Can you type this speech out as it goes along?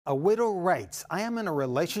A widow writes, I am in a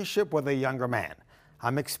relationship with a younger man.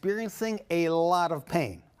 I'm experiencing a lot of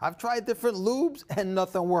pain. I've tried different lubes and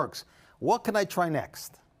nothing works. What can I try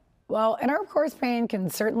next? Well, intercourse pain can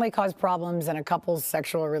certainly cause problems in a couple's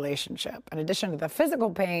sexual relationship. In addition to the physical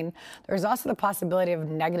pain, there's also the possibility of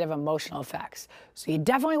negative emotional effects. So you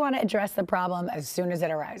definitely want to address the problem as soon as it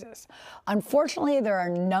arises. Unfortunately, there are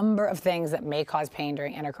a number of things that may cause pain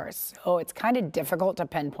during intercourse, so it's kind of difficult to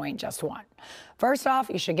pinpoint just one. First off,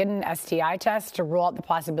 you should get an STI test to rule out the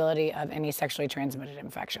possibility of any sexually transmitted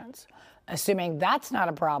infections. Assuming that's not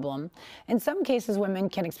a problem, in some cases, women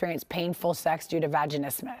can experience painful sex due to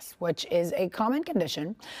vaginismus, which is a common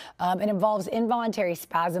condition. It involves involuntary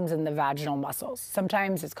spasms in the vaginal muscles.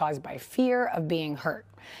 Sometimes it's caused by fear of being hurt.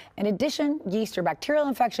 In addition, yeast or bacterial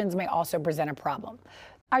infections may also present a problem.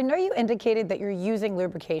 I know you indicated that you're using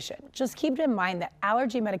lubrication. Just keep in mind that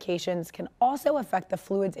allergy medications can also affect the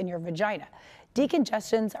fluids in your vagina.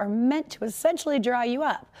 Decongestions are meant to essentially dry you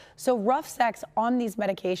up, so rough sex on these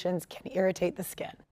medications can irritate the skin.